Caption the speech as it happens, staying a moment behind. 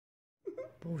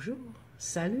Bonjour.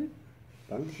 Salut.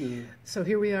 Thank you. So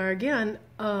here we are again.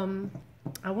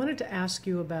 I wanted to ask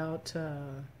you about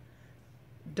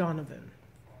Donovan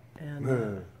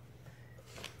and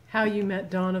how you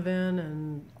met Donovan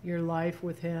and your life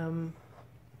with him,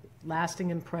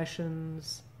 lasting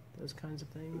impressions, those kinds of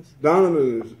things.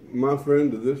 Donovan is my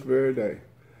friend to this very day.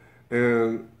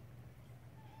 And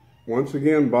once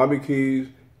again, Bobby Keys,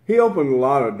 he opened a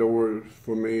lot of doors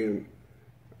for me.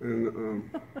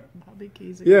 And Bobby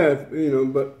Keys again. Yeah,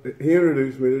 but he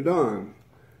introduced me to Don.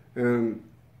 And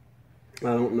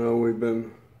I don't know, we've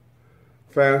been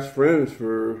fast friends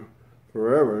for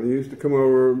forever. And he used to come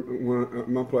over at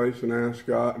my place and ask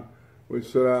Scott. We'd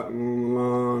sit out on the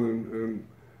lawn and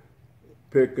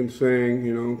pick and sing,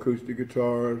 acoustic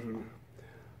guitars.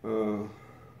 And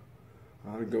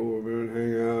I'd go over and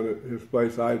hang out at his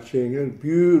place, I Ching. It's a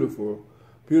beautiful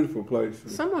place.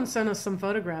 Someone sent us some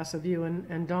photographs of you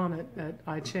and Don at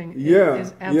I Ching. Yeah, It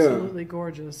is absolutely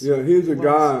gorgeous. Yeah, he's a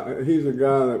guy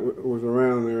that was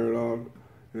around there at all,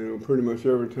 pretty much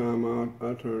every time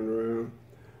I turned around.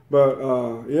 But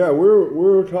we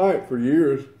were tight for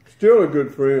years. Still a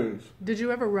good friends. Did you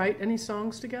ever write any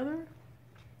songs together?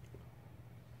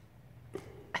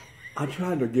 I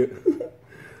tried to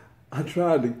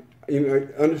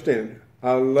understand.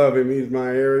 I love him. He's my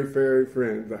airy-fairy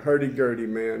friend, the hurdy-gurdy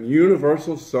man,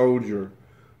 universal soldier.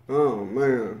 Oh,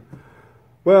 man.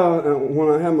 Well, when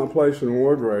I had my place in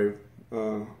Wargrave,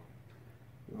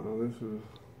 this is,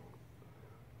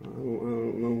 I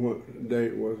don't know what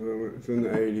date it was. It's in the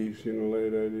 80s,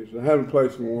 late 80s. I had a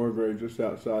place in Wargrave just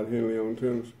outside Henley on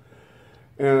Thames.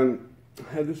 And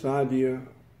I had this idea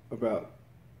about,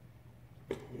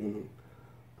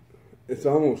 it's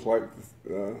almost like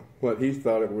what he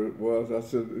thought it was. I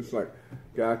said, it's like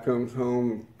guy comes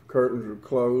home, curtains are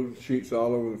closed, sheets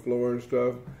all over the floor and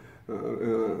stuff.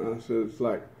 And I said, it's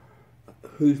like,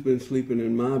 who's been sleeping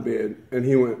in my bed? And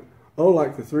he went, oh,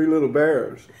 like the Three Little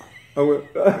Bears. I went,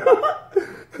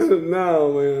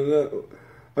 no, man,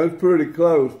 that's pretty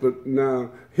close. But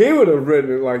no, he would have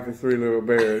written it like the Three Little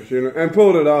Bears, and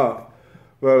pulled it off.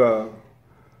 But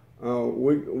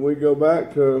we go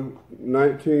back to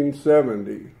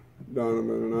 1970,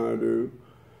 Donovan and I do,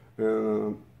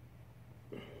 and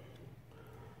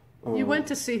you went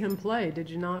to see him play, did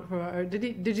you not? Or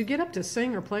did you get up to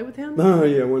sing or play with him?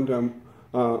 Yeah, one time.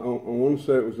 I want to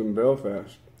say it was in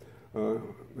Belfast.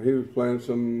 He was playing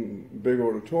some big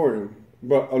auditorium,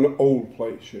 but an old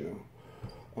place,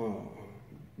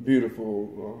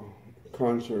 beautiful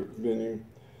concert venue,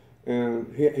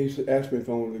 and he asked me if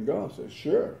I wanted to go. I said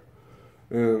sure.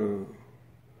 And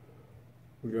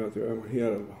we got there. He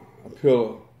had a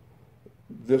pillow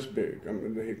this big.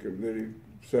 That he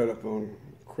sat up on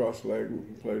cross-legged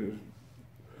and played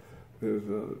his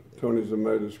Tony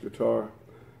Zemeda's guitar.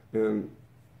 And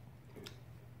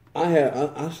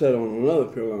I sat on another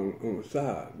pillow on the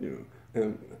side,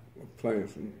 and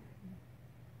playing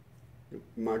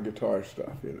my guitar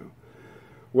stuff,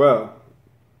 Well,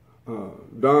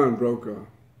 Don broke a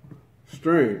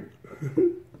string.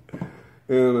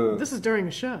 And, this is during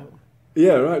a show.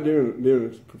 Yeah, right during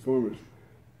his performance.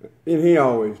 And he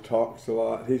always talks a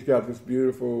lot. He's got this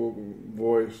beautiful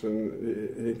voice,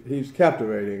 and he's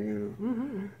captivating,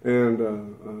 Mm-hmm.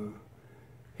 And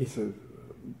he said,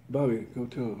 Bobby, go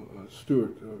tell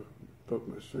Stuart broke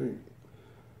my string.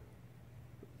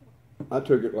 I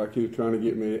took it like he was trying to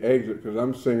get me to exit because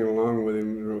I'm singing along with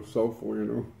him, real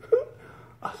soulful,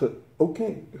 I said,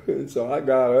 okay. And so I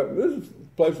got up. This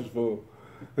place was full.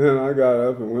 And I got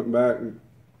up and went back and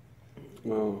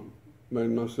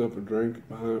made myself a drink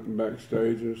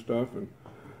backstage and stuff.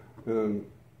 And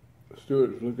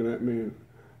Stuart was looking at me.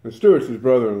 And Stuart's his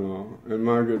brother-in-law and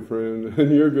my good friend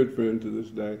and your good friend to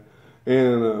this day.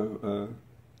 And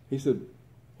he said,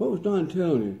 what was Don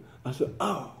telling you? I said,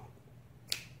 oh,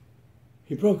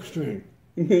 he broke a string.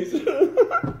 And he said,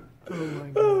 oh, my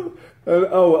God. And,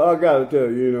 I got to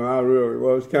tell you, I really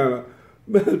was kind of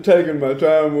taking my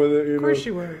time with it, Of course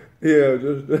you were. Yeah,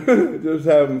 just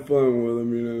having fun with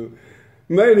him,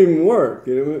 Made him work,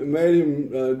 made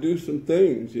him do some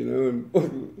things, And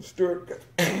Stuart,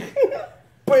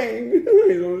 bang,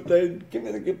 he's on the stage, give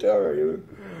me the guitar,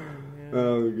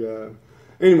 Oh, God.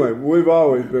 Anyway, we've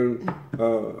always been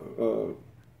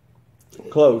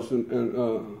close,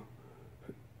 and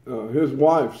his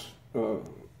wife's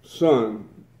son,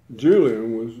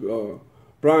 Julian, was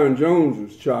Brian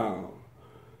Jones's child.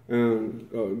 And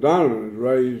Donovan has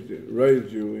raised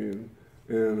Julian.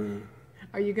 And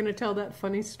are you going to tell that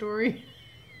funny story?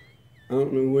 I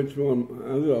don't know which one.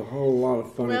 There's a whole lot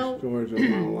of funny stories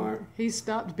in my life. He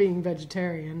stopped being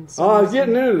vegetarian. So I was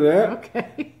getting into that.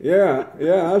 Okay. Yeah,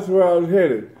 that's where I was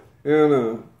headed.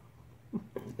 And,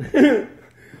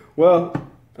 well,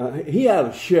 he had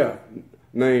a chef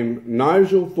named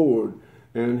Nigel Ford,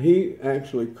 and he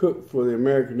actually cooked for the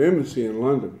American Embassy in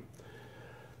London.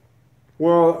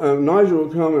 Well, Nigel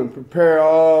would come and prepare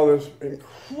all this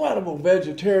incredible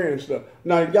vegetarian stuff.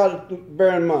 Now, you got to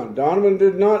bear in mind, Donovan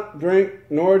did not drink,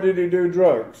 nor did he do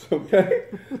drugs, okay?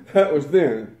 That was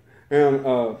then. And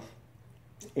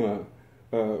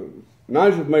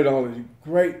Nigel made all these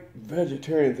great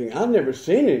vegetarian things. I've never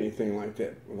seen anything like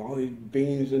that, with all these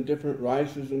beans and different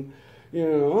rices and, it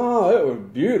was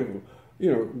beautiful.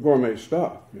 Gourmet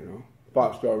stuff,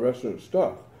 5-star restaurant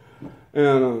stuff.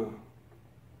 And,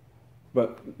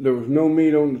 but there was no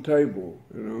meat on the table,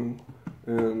 and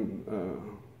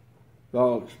it's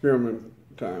all experiment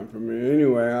time for me.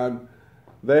 Anyway,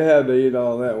 they had to eat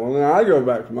all that. Well, then I'd go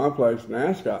back to my place in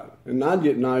Ascot, and I'd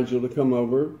get Nigel to come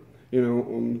over,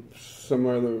 on some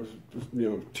other,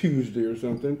 Tuesday or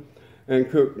something, and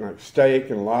cook like steak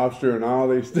and lobster and all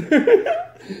these things,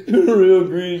 real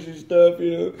greasy stuff,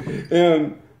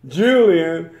 and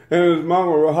Julian and his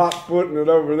mama were hot-footing it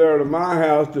over there to my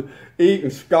house to eat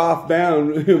and scoff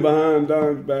down behind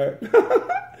Don's back.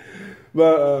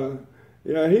 But,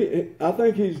 I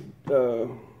think he's...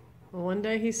 well, one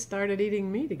day he started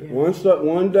eating meat again.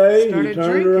 One day he turned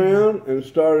drinking. Around and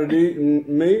started eating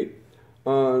meat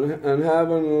and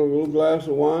having a little glass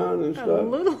of wine and stuff. A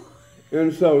little?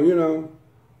 And so,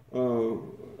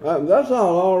 that's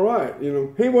all right,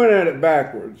 He went at it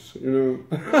backwards, I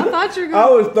thought you were I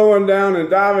was throwing down and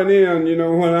diving in,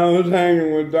 when I was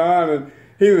hanging with Don, and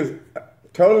he was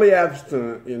totally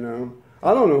abstinent,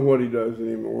 I don't know what he does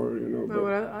anymore, No,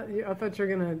 I thought you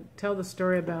were going to tell the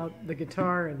story about the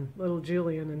guitar and little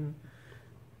Julian and...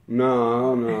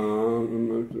 No, I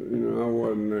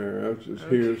wasn't there. That's just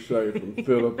hearsay from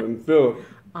Philip, and Philip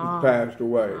passed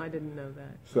away. I didn't know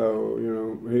that. So,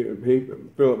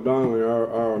 Philip Donnelly,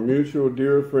 our mutual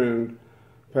dear friend,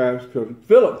 passed, because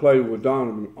Philip played with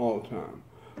Donovan all the time.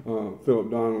 Philip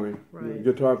Donnelly, the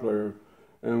guitar player,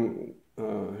 and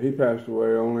he passed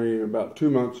away only about 2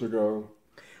 months ago.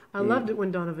 I loved it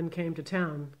when Donovan came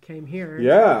here.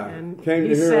 Yeah, and came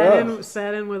to hear us.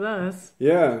 Sat in with us.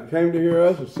 Yeah, came to hear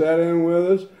us and sat in with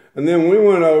us. And then we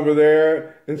went over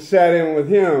there and sat in with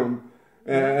him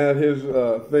at his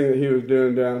thing that he was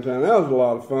doing downtown. That was a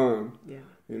lot of fun. Yeah.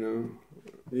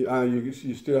 You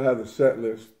still have the set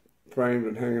list framed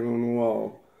and hanging on the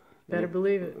wall. Better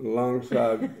believe it.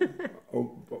 Alongside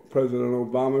President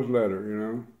Obama's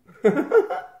letter,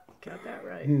 Got that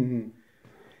right. Mm-hmm.